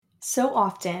So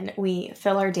often we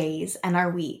fill our days and our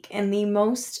week in the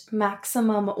most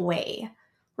maximum way,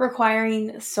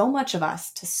 requiring so much of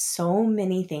us to so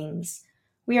many things.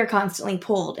 We are constantly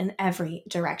pulled in every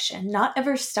direction, not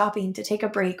ever stopping to take a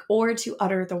break or to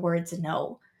utter the words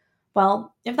no.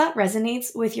 Well, if that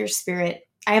resonates with your spirit,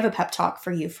 I have a pep talk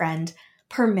for you, friend.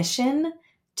 Permission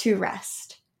to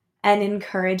rest. An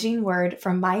encouraging word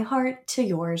from my heart to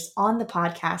yours on the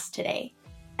podcast today.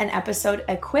 An episode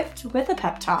equipped with a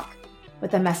pep talk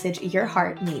with a message your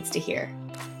heart needs to hear.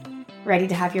 Ready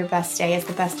to have your best day as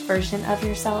the best version of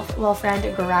yourself? Well,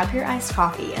 friend, grab your iced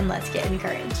coffee and let's get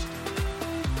encouraged.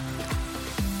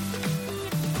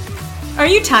 Are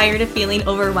you tired of feeling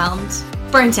overwhelmed,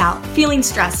 burnt out, feeling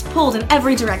stressed, pulled in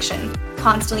every direction,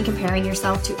 constantly comparing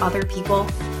yourself to other people,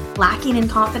 lacking in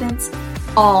confidence,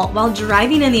 all while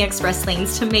driving in the express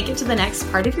lanes to make it to the next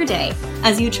part of your day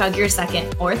as you chug your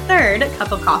second or third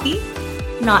cup of coffee?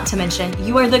 Not to mention,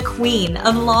 you are the queen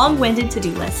of long-winded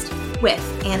to-do list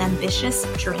with an ambitious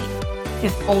dream.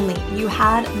 If only you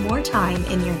had more time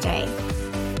in your day.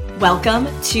 Welcome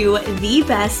to The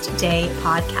Best Day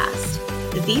Podcast,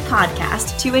 the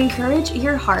podcast to encourage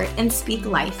your heart and speak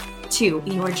life to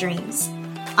your dreams.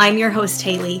 I'm your host,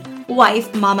 Haley,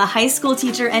 wife, mama, high school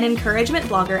teacher, and encouragement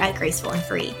blogger at Graceful and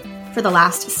Free. For the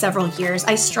last several years,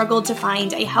 I struggled to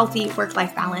find a healthy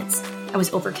work-life balance. I was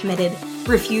overcommitted,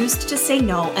 refused to say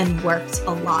no, and worked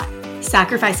a lot,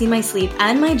 sacrificing my sleep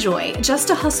and my joy just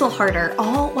to hustle harder,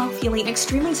 all while feeling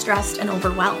extremely stressed and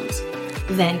overwhelmed.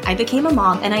 Then I became a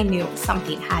mom and I knew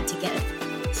something had to give.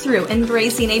 Through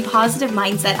embracing a positive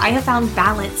mindset, I have found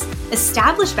balance,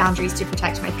 established boundaries to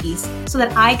protect my peace so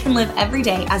that I can live every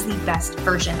day as the best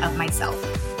version of myself.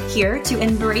 Here to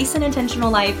embrace an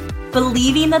intentional life,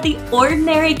 believing that the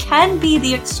ordinary can be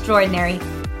the extraordinary,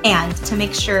 and to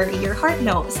make sure your heart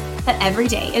knows that every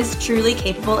day is truly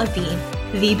capable of being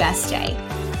the best day.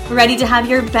 Ready to have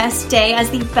your best day as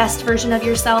the best version of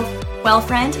yourself? Well,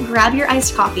 friend, grab your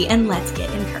iced coffee and let's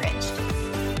get encouraged.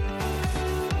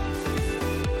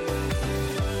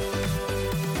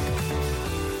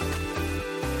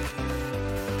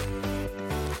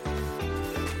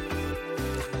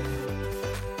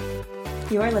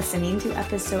 You are listening to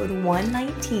episode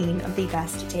 119 of the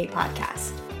Best Day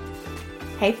Podcast.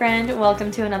 Hey friend,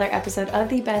 welcome to another episode of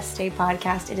the Best Day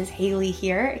Podcast. It is Haley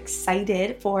here,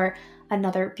 excited for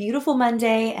another beautiful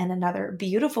Monday and another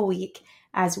beautiful week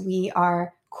as we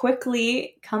are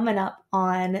quickly coming up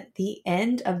on the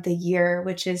end of the year,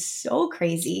 which is so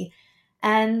crazy.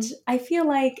 And I feel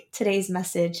like today's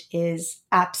message is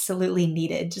absolutely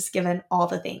needed, just given all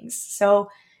the things. So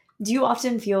do you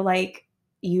often feel like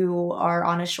you are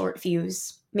on a short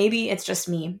fuse? Maybe it's just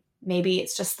me. Maybe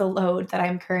it's just the load that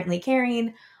I'm currently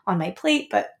carrying on my plate,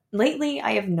 but lately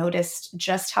I have noticed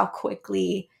just how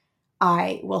quickly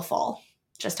I will fall,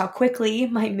 just how quickly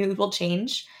my mood will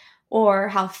change, or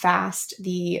how fast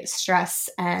the stress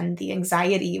and the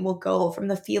anxiety will go from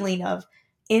the feeling of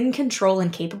in control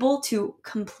and capable to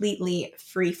completely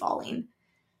free falling.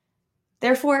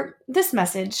 Therefore, this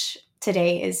message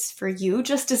today is for you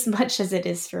just as much as it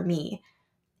is for me.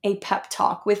 A pep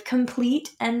talk with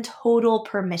complete and total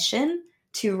permission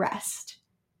to rest.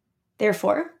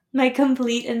 Therefore, my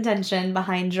complete intention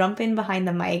behind jumping behind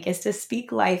the mic is to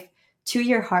speak life to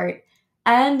your heart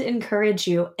and encourage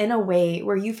you in a way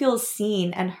where you feel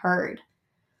seen and heard,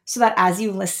 so that as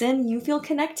you listen, you feel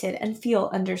connected and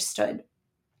feel understood.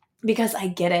 Because I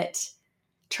get it.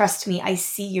 Trust me, I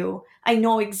see you. I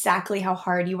know exactly how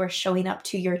hard you are showing up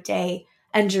to your day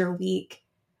and your week.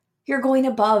 You're going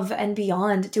above and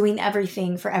beyond, doing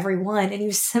everything for everyone, and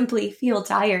you simply feel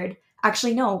tired.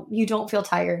 Actually, no, you don't feel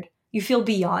tired. You feel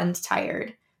beyond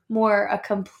tired, more a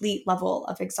complete level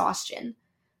of exhaustion.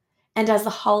 And as the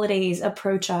holidays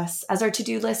approach us, as our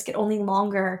to-do lists get only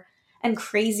longer and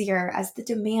crazier, as the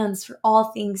demands for all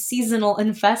things seasonal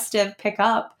and festive pick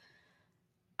up,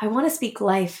 I want to speak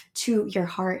life to your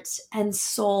heart and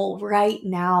soul right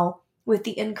now with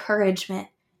the encouragement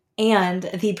and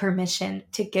the permission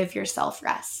to give yourself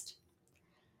rest.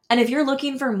 And if you're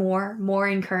looking for more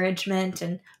encouragement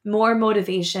and more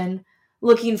motivation,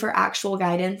 looking for actual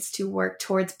guidance to work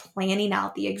towards planning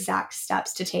out the exact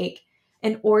steps to take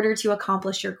in order to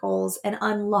accomplish your goals and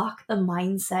unlock the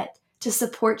mindset to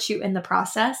support you in the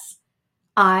process,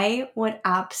 I would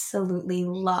absolutely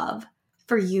love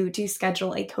for you to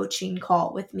schedule a coaching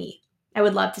call with me. I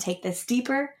would love to take this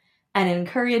deeper and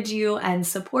encourage you and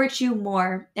support you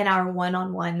more in our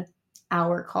one-on-one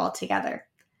hour call together.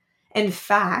 In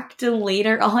fact,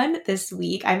 later on this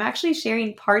week, I'm actually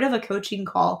sharing part of a coaching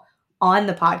call on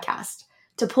the podcast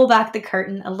to pull back the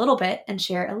curtain a little bit and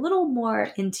share a little more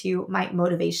into my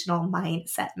motivational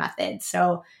mindset method.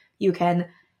 So you can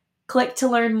click to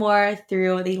learn more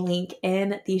through the link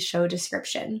in the show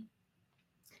description.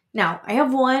 Now, I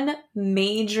have one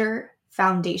major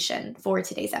foundation for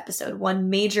today's episode, one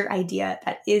major idea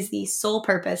that is the sole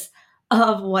purpose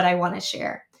of what I want to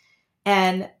share.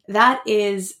 And that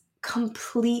is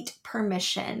complete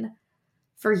permission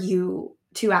for you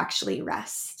to actually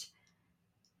rest.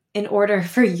 In order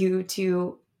for you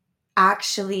to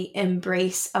actually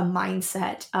embrace a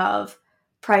mindset of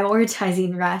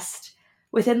prioritizing rest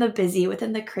within the busy,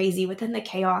 within the crazy, within the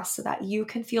chaos, so that you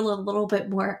can feel a little bit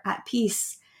more at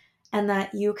peace and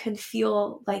that you can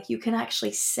feel like you can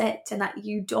actually sit and that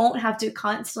you don't have to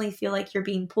constantly feel like you're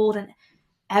being pulled in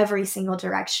every single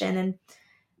direction. And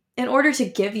in order to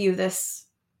give you this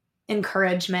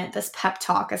encouragement, this pep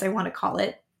talk, as I want to call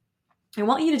it, I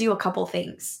want you to do a couple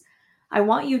things. I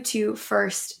want you to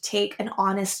first take an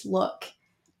honest look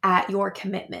at your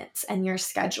commitments and your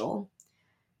schedule.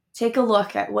 Take a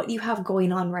look at what you have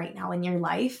going on right now in your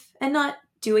life, and not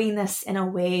doing this in a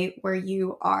way where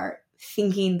you are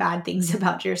thinking bad things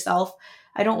about yourself.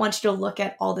 I don't want you to look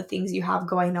at all the things you have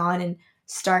going on and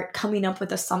start coming up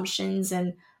with assumptions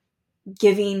and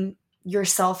giving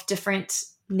yourself different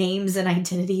names and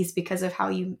identities because of how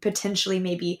you potentially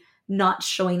maybe not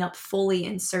showing up fully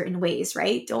in certain ways,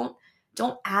 right? Don't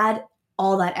add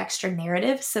all that extra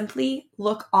narrative. Simply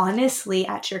look honestly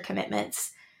at your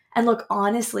commitments and look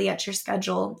honestly at your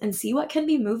schedule and see what can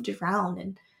be moved around.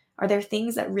 And are there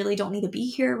things that really don't need to be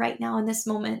here right now in this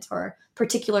moment, or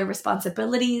particular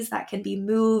responsibilities that can be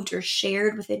moved or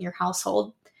shared within your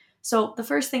household? So the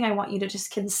first thing I want you to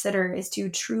just consider is to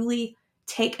truly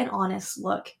take an honest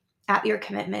look at your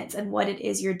commitments and what it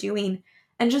is you're doing,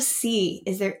 and just see,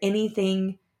 is there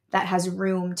anything that has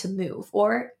room to move?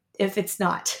 Or if it's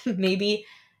not, maybe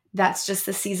that's just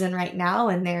the season right now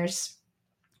and there's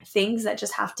things that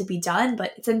just have to be done.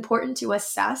 But it's important to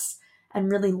assess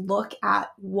and really look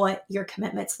at what your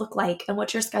commitments look like and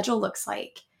what your schedule looks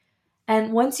like.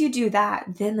 And once you do that,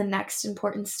 then the next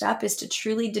important step is to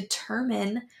truly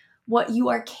determine what you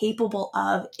are capable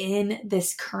of in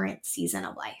this current season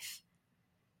of life.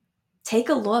 Take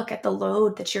a look at the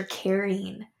load that you're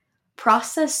carrying.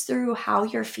 Process through how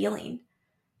you're feeling.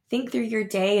 Think through your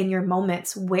day and your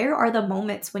moments. Where are the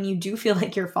moments when you do feel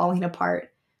like you're falling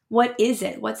apart? What is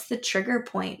it? What's the trigger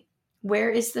point? Where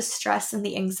is the stress and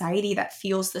the anxiety that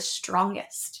feels the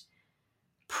strongest?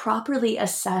 Properly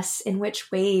assess in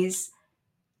which ways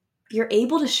you're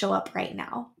able to show up right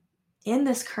now in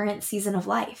this current season of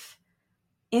life.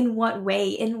 In what way,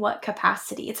 in what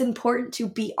capacity? It's important to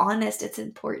be honest. It's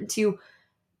important to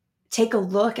take a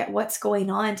look at what's going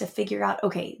on to figure out,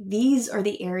 okay, these are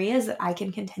the areas that I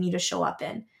can continue to show up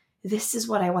in. This is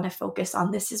what I want to focus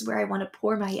on. This is where I want to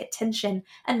pour my attention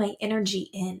and my energy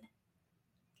in.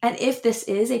 And if this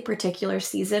is a particular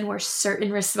season where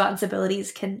certain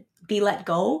responsibilities can be let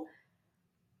go,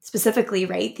 specifically,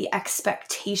 right, the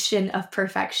expectation of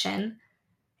perfection,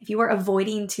 if you are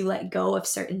avoiding to let go of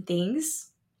certain things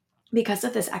because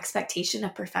of this expectation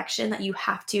of perfection, that you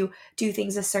have to do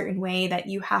things a certain way, that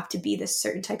you have to be this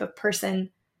certain type of person,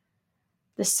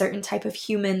 this certain type of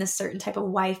human, this certain type of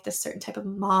wife, this certain type of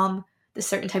mom, this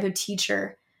certain type of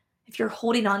teacher, if you're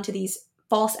holding on to these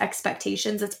false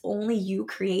expectations that's only you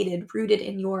created, rooted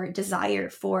in your desire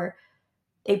for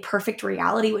a perfect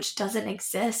reality which doesn't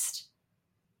exist,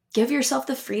 give yourself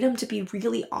the freedom to be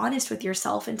really honest with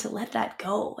yourself and to let that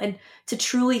go, and to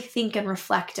truly think and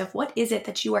reflect of what is it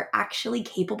that you are actually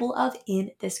capable of in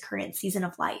this current season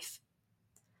of life.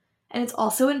 And it's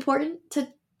also important to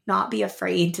not be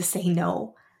afraid to say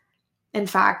no. In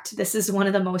fact, this is one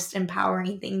of the most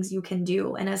empowering things you can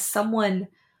do. And as someone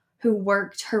who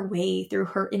worked her way through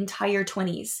her entire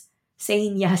 20s,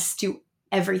 saying yes to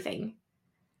everything,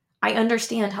 I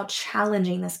understand how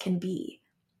challenging this can be.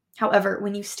 However,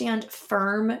 when you stand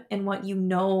firm in what you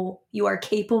know you are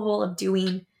capable of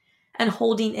doing and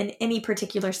holding in any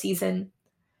particular season,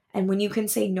 and when you can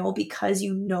say no because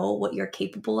you know what you're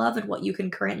capable of and what you can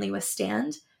currently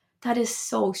withstand, that is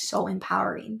so, so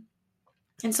empowering.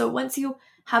 And so once you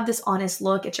have this honest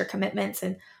look at your commitments,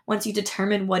 and once you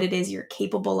determine what it is you're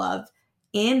capable of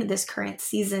in this current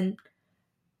season,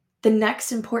 the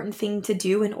next important thing to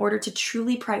do in order to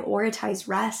truly prioritize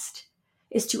rest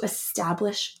is to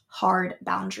establish hard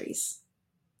boundaries.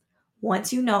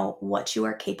 Once you know what you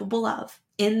are capable of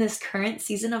in this current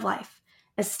season of life,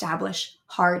 establish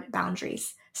hard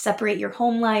boundaries. Separate your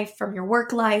home life from your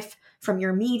work life, from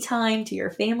your me time to your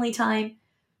family time.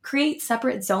 Create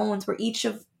separate zones where each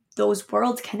of those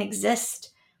worlds can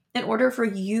exist in order for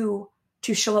you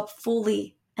to show up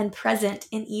fully and present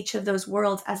in each of those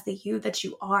worlds as the you that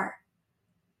you are.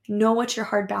 Know what your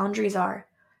hard boundaries are.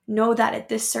 Know that at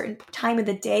this certain time of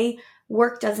the day,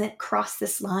 work doesn't cross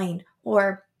this line,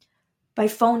 or my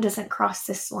phone doesn't cross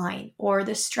this line, or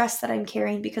the stress that I'm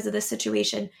carrying because of this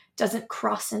situation doesn't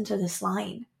cross into this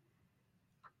line.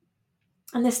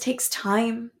 And this takes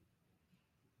time,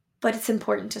 but it's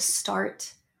important to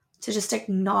start, to just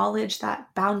acknowledge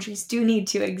that boundaries do need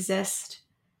to exist,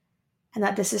 and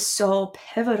that this is so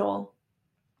pivotal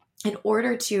in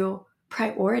order to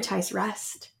prioritize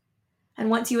rest. And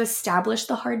once you establish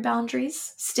the hard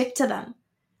boundaries, stick to them.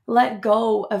 Let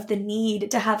go of the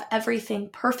need to have everything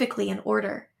perfectly in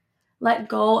order. Let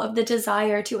go of the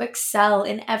desire to excel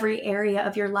in every area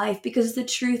of your life, because the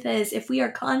truth is, if we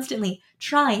are constantly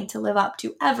trying to live up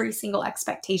to every single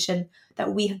expectation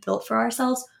that we have built for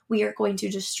ourselves, we are going to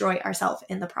destroy ourselves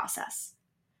in the process.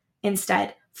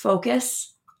 Instead,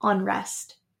 focus on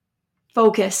rest.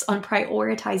 Focus on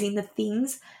prioritizing the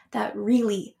things that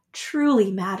really,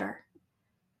 truly matter.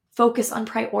 Focus on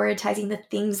prioritizing the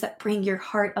things that bring your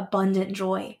heart abundant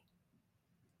joy.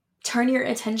 Turn your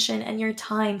attention and your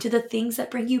time to the things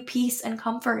that bring you peace and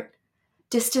comfort.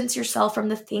 Distance yourself from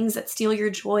the things that steal your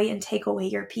joy and take away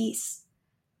your peace.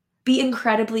 Be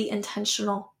incredibly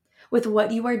intentional with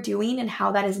what you are doing and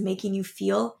how that is making you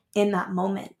feel in that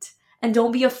moment. And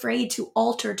don't be afraid to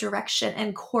alter direction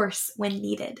and course when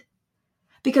needed.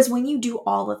 Because when you do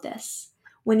all of this,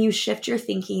 when you shift your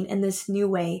thinking in this new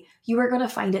way, you are going to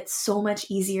find it so much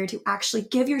easier to actually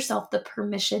give yourself the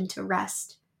permission to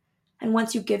rest. And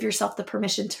once you give yourself the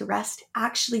permission to rest,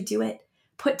 actually do it.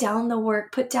 Put down the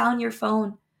work, put down your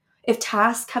phone. If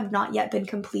tasks have not yet been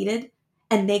completed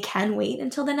and they can wait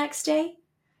until the next day,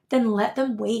 then let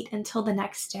them wait until the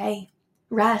next day.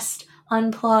 Rest,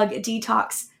 unplug,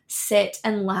 detox, sit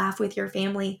and laugh with your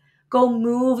family. Go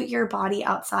move your body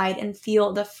outside and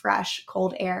feel the fresh,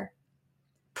 cold air.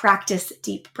 Practice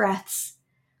deep breaths.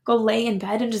 Go lay in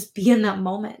bed and just be in that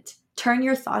moment. Turn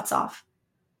your thoughts off.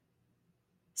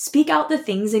 Speak out the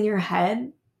things in your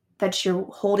head that you're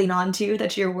holding on to,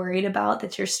 that you're worried about,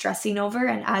 that you're stressing over.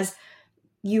 And as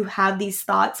you have these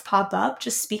thoughts pop up,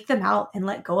 just speak them out and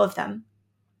let go of them.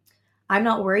 I'm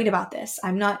not worried about this.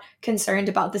 I'm not concerned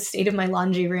about the state of my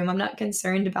laundry room. I'm not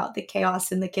concerned about the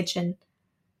chaos in the kitchen.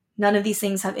 None of these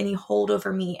things have any hold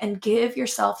over me, and give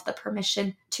yourself the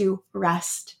permission to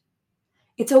rest.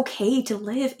 It's okay to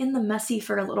live in the messy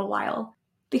for a little while,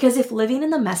 because if living in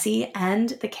the messy and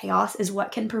the chaos is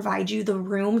what can provide you the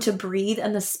room to breathe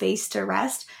and the space to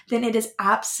rest, then it is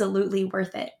absolutely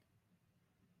worth it.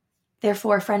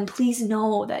 Therefore, friend, please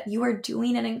know that you are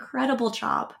doing an incredible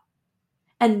job,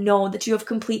 and know that you have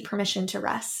complete permission to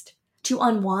rest, to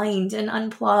unwind and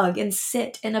unplug and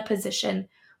sit in a position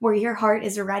where your heart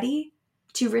is ready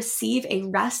to receive a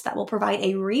rest that will provide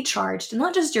a recharge to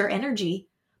not just your energy,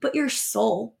 but your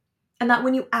soul. And that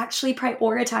when you actually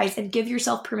prioritize and give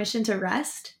yourself permission to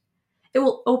rest, it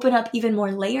will open up even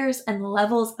more layers and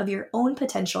levels of your own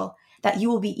potential that you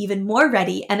will be even more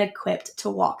ready and equipped to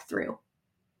walk through.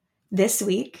 This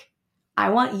week, I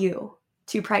want you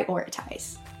to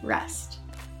prioritize rest.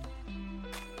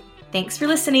 Thanks for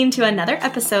listening to another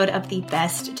episode of the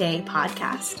Best Day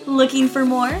Podcast. Looking for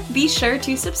more? Be sure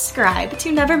to subscribe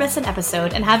to never miss an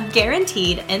episode and have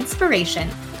guaranteed inspiration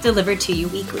delivered to you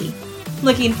weekly.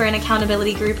 Looking for an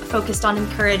accountability group focused on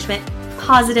encouragement,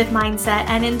 positive mindset,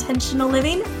 and intentional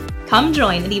living? Come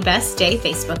join the Best Day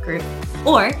Facebook group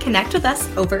or connect with us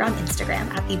over on Instagram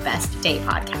at the Best Day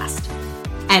Podcast.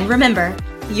 And remember,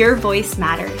 your voice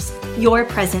matters. Your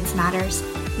presence matters.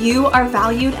 You are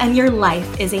valued and your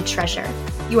life is a treasure.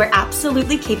 You are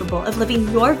absolutely capable of living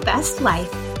your best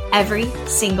life every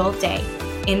single day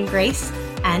in grace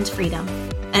and freedom.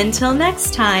 Until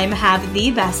next time, have the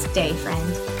best day,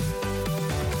 friend.